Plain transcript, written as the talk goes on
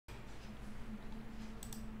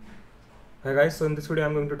Hi guys, so in this video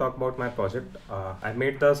I'm going to talk about my project. I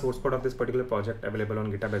made the source code of this particular project available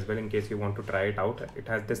on GitHub as well in case you want to try it out. It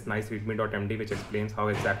has this nice readme.md which explains how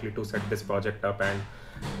exactly to set this project up and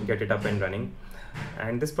get it up and running.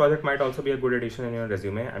 And this project might also be a good addition in your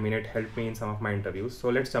resume. I mean, it helped me in some of my interviews. So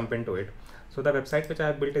let's jump into it. So the website which I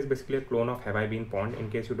have built is basically a clone of Have I Been Pawned. In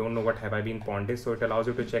case you don't know what Have I Been Pawned is, so it allows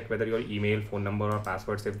you to check whether your email, phone number or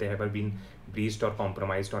passwords, if they have ever been breached or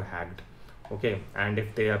compromised or hacked. Okay, and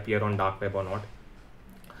if they appear on dark web or not.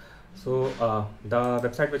 So the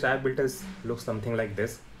website which I have built looks something like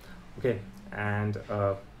this. Okay, and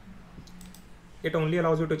it only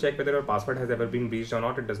allows you to check whether your password has ever been breached or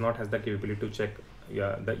not. It does not have the capability to check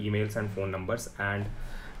the emails and phone numbers. And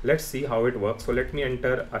let's see how it works. So let me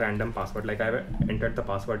enter a random password. Like I have entered the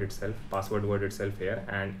password word itself here,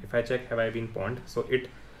 and if I check have I been pawned, so it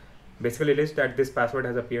basically lists that this password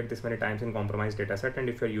has appeared this many times in compromised dataset, and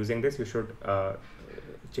if you're using this you should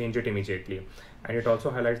change it immediately. And it also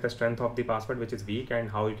highlights the strength of the password, which is weak, and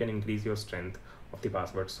how you can increase your strength of the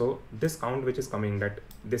password. So this count which is coming, that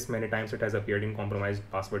this many times it has appeared in compromised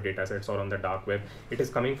password datasets or on the dark web, it is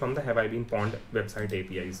coming from the Have I Been Pawned website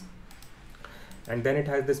APIs. And then it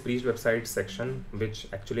has this breached websites section which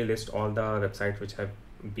actually lists all the websites which have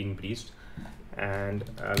been breached. And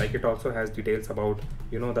like it also has details about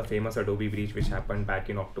the famous Adobe breach which happened back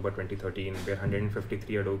in October 2013, where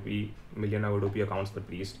 153 million Adobe accounts were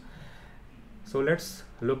breached. So let's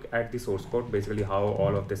look at the source code, basically how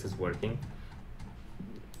all of this is working.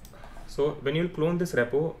 So when you clone this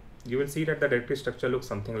repo, you will see that the directory structure looks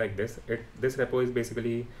something like this. This repo is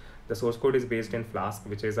basically, the source code is based in Flask,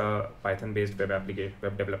 which is a Python based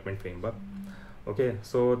web development framework. Okay,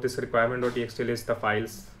 so this requirement.txt lists the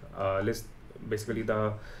files, lists basically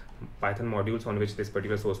the Python modules on which this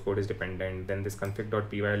particular source code is dependent. Then this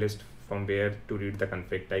config.py list from where to read the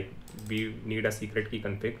config. Like we need a secret key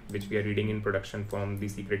config which we are reading in production from the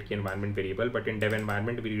secret key environment variable, but in dev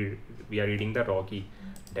environment we are reading the raw key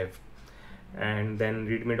dev. And then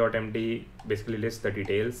readme.md basically lists the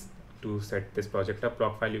details to set this project up.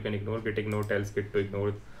 Proc file you can ignore, git ignore tells git to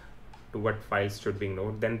ignore to what files should be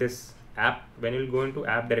ignored. Then this app, when you go into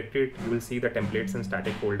app directory, you will see the templates and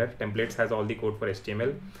static folder. Templates has all the code for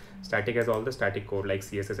HTML, static has all the static code like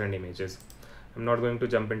CSS and images. I'm not going to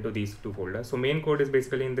jump into these two folders. So main code is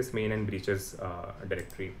basically in this main and breaches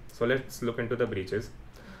directory. So let's look into the breaches.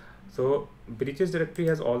 So breaches directory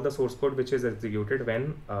has all the source code which is executed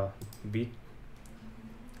when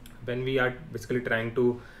we are basically trying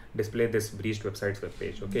to display this breached websites web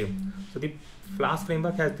page. Okay, so the Flask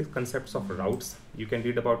framework has these concepts of routes. You can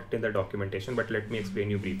read about it in the documentation, but let me explain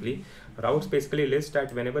you briefly. Routes basically list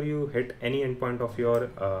that whenever you hit any endpoint of your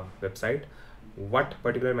website, what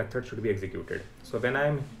particular method should be executed. So when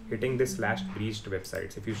I'm hitting this /breached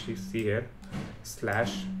websites, if you see here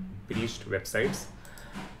 /breached websites,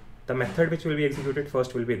 the method which will be executed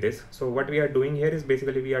first will be this. So what we are doing here is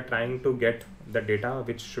basically we are trying to get the data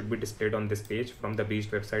which should be displayed on this page from the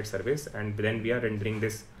breached website service, and then we are rendering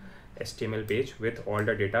this HTML page with all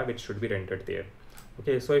the data which should be rendered there.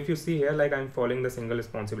 Okay, so if you see here, like I'm following the single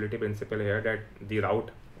responsibility principle here, that the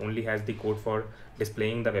route only has the code for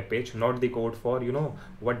displaying the web page, not the code for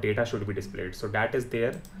what data should be displayed. So that is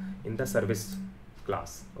there in the service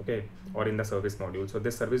class, okay, or in the service module. So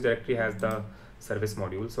this service directory has the service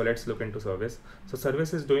module. So let's look into service. So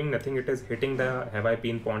service is doing nothing. It is hitting the Have I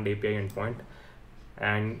Been Pawned API endpoint,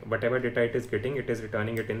 and whatever data it is getting, it is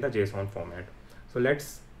returning it in the JSON format. So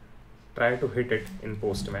let's try to hit it in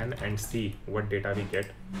Postman and see what data we get.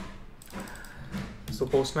 So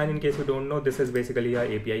Postman, in case you don't know, this is basically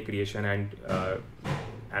a API creation and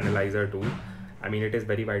analyzer tool. I mean, it is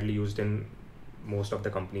very widely used in most of the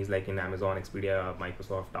companies, like in Amazon, Expedia,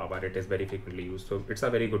 Microsoft, Tower. It is very frequently used, so it's a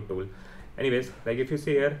very good tool. Anyways, like if you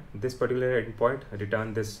see here, this particular endpoint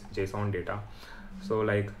return this JSON data. So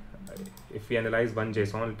like if we analyze one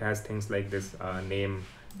JSON, it has things like this: name,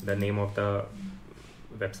 the name of the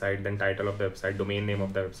website, then title of the website, domain name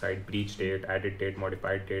of the website, breach date, added date,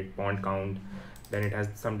 modified date, pawn count. Then it has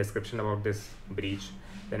some description about this breach.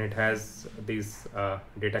 Then it has these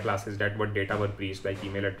data classes, that what data were breached, like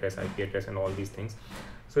email address, IP address, and all these things.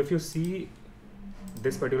 So if you see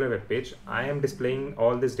this particular web page, I am displaying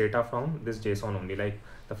all this data from this JSON only. Like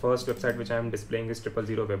the first website which I am displaying is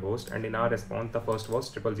 000 web host, and in our response the first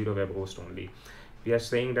was 000 web host only. We are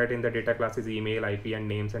saying that in the data classes email, IP, and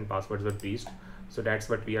names and passwords were breached. So that's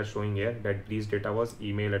what we are showing here, that breached data was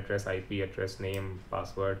email address, IP address, name,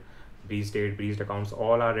 password, breached date, breached accounts,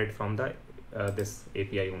 all are read from the this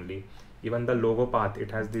API only. Even the logo path,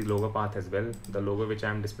 it has the logo path as well. The logo which I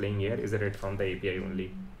am displaying here is read from the API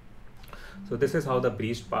only. So this is how the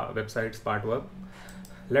breached websites part work.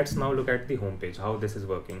 let's now look at the home page, how this is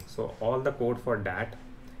working. So all the code for that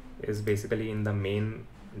is basically in the main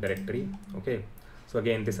directory. Okay, so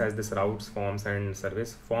again, this has this routes, forms and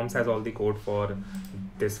service. Forms has all the code for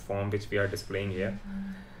this form which we are displaying here.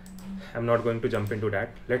 I'm not going to jump into that.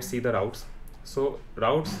 Let's see the routes. So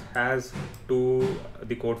routes has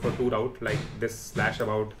the code for two route, like this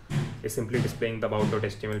 /about is simply displaying the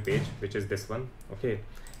about.html page, which is this one. Okay,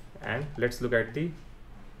 and let's look at the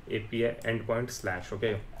API endpoint /.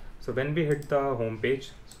 Okay, so when we hit the home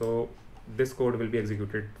page, so this code will be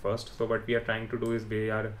executed first. So what we are trying to do is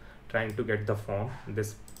we are trying to get the form,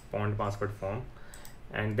 this pond password form,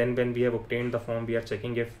 and then when we have obtained the form, we are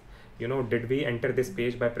checking if, you know, did we enter this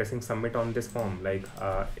page by pressing submit on this form. Like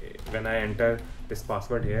when I enter this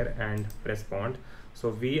password here and press pond, so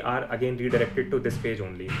we are again redirected to this page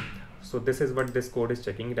only. So this is what this code is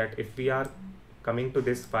checking, that if we are coming to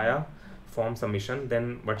this via form submission,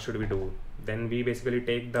 then what should we do? Then we basically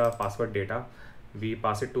take the password data, we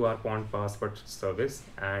pass it to our pond password service,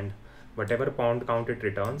 and whatever pond count it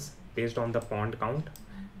returns, based on the pond count,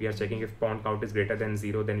 we are checking if pond count is greater than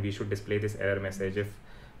 0, then we should display this error message. If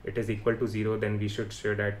it is equal to 0, then we should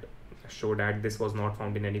show that this was not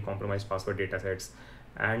found in any compromised password data sets,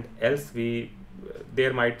 and else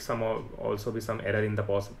there might also be some error in the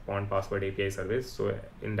pond password API service. So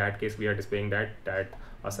in that case, we are displaying that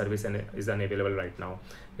a service is unavailable right now.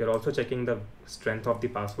 We are also checking the strength of the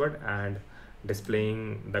password and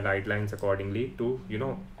displaying the guidelines accordingly to, you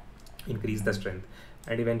know, increase the strength,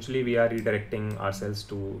 and eventually we are redirecting ourselves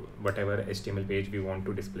to whatever HTML page we want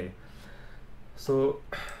to display. So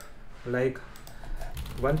like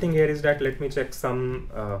one thing here is that let me check some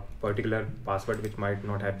particular password which might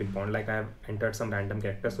not have been pond. Like I have entered some random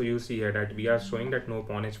character, so you see here that we are showing that no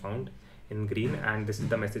pond is found in green, and this is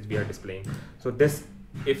the message we are displaying. So this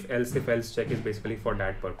if else check is basically for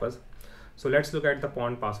that purpose. So let's look at the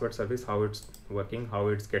pond password service, how it's working, how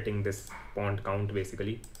it's getting this pond count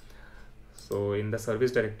basically. So in the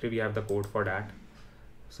service directory, we have the code for that.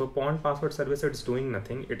 So pond password service, it's doing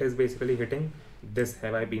nothing. It is basically hitting this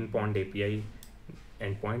have I been pond API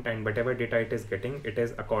endpoint, and whatever data it is getting, it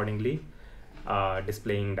is accordingly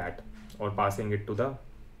displaying that or passing it to the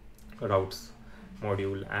routes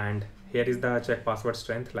module. And here is the check password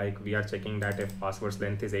strength. Like we are checking that if password's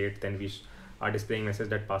length is 8, then we are displaying message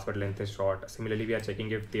that password length is short. Similarly, we are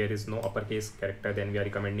checking if there is no uppercase character, then we are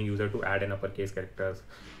recommending user to add an uppercase characters.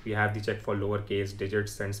 We have the check for lowercase,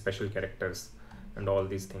 digits and special characters and all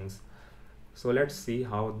these things. So let's see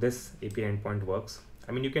how this API endpoint works.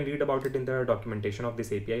 I mean, you can read about it in the documentation of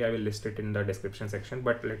this API. I will list it in the description section,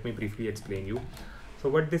 but let me briefly explain you. So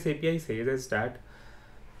what this API says is that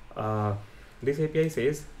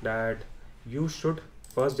you should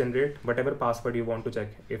first generate whatever password you want to check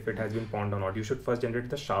if it has been pond or not. You should first generate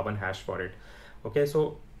the SHA-1 hash for it. Okay,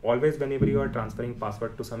 so always whenever you are transferring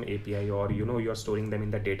password to some API, or you know, you are storing them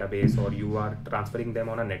in the database, or you are transferring them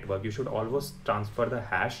on a network, you should always transfer the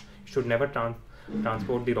hash. You should never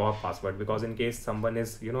transport the raw password, because in case someone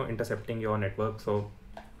is, you know, intercepting your network, so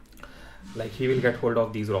like he will get hold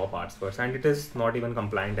of these raw passwords, and it is not even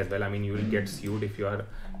compliant as well. I mean, you will get sued if you are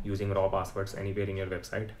using raw passwords anywhere in your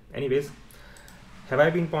website. Anyways, have I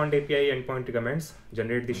been pond API endpoint recommends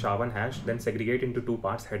generate the SHA-1 hash, then segregate into two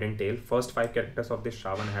parts, head and tail. First 5 characters of this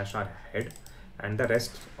SHA-1 hash are head, and the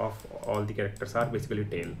rest of all the characters are basically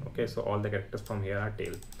tail. Okay, so all the characters from here are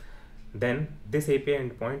tail. Then this API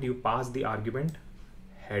endpoint, you pass the argument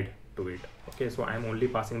head to it. Okay, so I'm only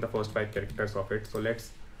passing the first 5 characters of it. So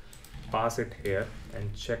let's pass it here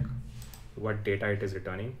and check what data it is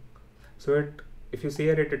returning. So if you see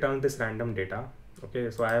here, it returns this random data. Okay,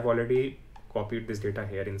 so I have already copied this data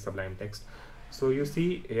here in Sublime Text. So you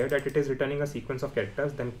see here that it is returning a sequence of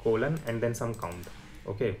characters, then colon, and then some count.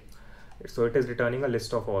 Okay, so it is returning a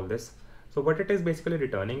list of all this. So what it is basically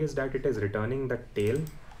returning is that it is returning the tail,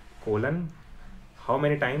 colon, how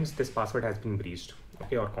many times this password has been breached,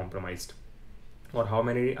 okay, or compromised, or how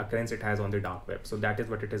many occurrence it has on the dark web. So that is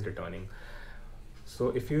what it is returning. So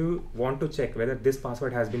if you want to check whether this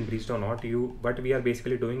password has been breached or not, what we are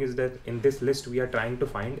basically doing is that in this list we are trying to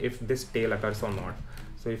find if this tail occurs or not.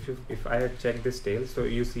 So if I check this tail, so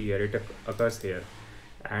you see here it occurs here,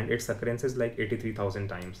 and its occurrence is like 83,000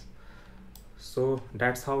 times. So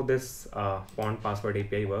that's how this pond password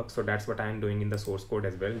API works. So that's what I am doing in the source code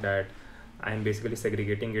as well, that I am basically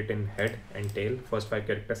segregating it in head and tail. First 5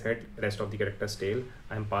 characters head, rest of the characters tail.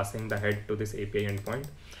 I am passing the head to this API endpoint.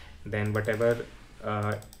 Then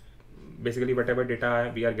basically whatever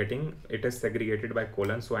data we are getting, it is segregated by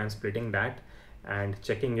colon. So I am splitting that and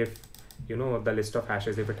checking if, you know, the list of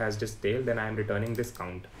hashes, if it has just tail, then I am returning this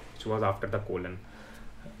count, which was after the colon.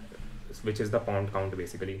 which is the pond count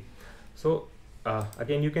basically. So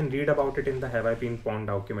again, you can read about it in the have I been pond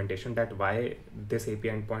documentation, that why this API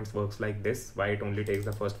endpoints works like this, why it only takes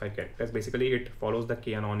the first 5 characters. Basically it follows the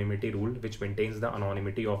k anonymity rule, which maintains the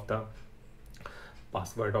anonymity of the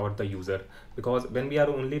password or the user, because when we are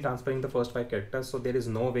only transferring the first 5 characters, so there is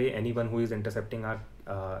no way anyone who is intercepting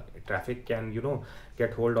our traffic can, you know,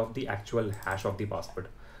 get hold of the actual hash of the password.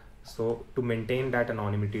 So to maintain that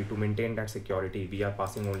anonymity, to maintain that security, we are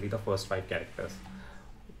passing only the first 5 characters.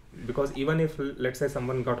 Because even if, let's say,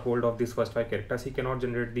 someone got hold of these first 5 characters, he cannot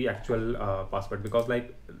generate the actual password, because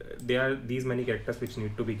like there are these many characters which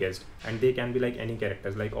need to be guessed, and they can be like any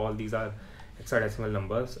characters, like all these are hexadecimal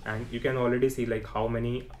numbers, and you can already see like how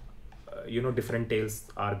many you know, different tails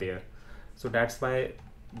are there. So that's why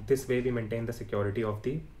this way we maintain the security of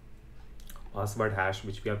the password hash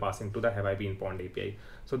which we are passing to the have I been pond API.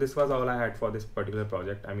 So this was all I had for this particular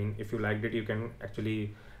project. I mean, if you liked it, you can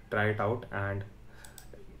actually try it out, and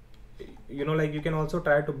you know, like you can also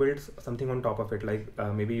try to build something on top of it, like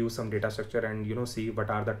maybe use some data structure and, you know, see what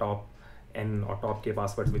are the top n or top k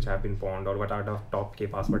passwords which have been pawned, or what are the top k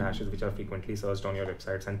password hashes which are frequently searched on your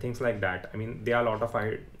websites, and things like that. I mean, there are a lot of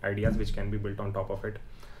ideas which can be built on top of it.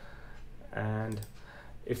 And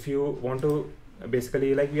if you want to,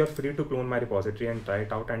 basically, like, you are free to clone my repository and try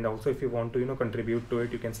it out. And also if you want to, you know, contribute to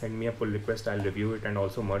it, you can send me a pull request. I'll review it and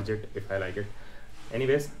also merge it if I like it.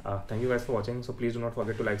 Anyways, thank you guys for watching. So please do not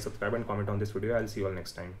forget to like, subscribe and comment on this video. I'll see you all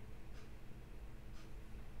next time.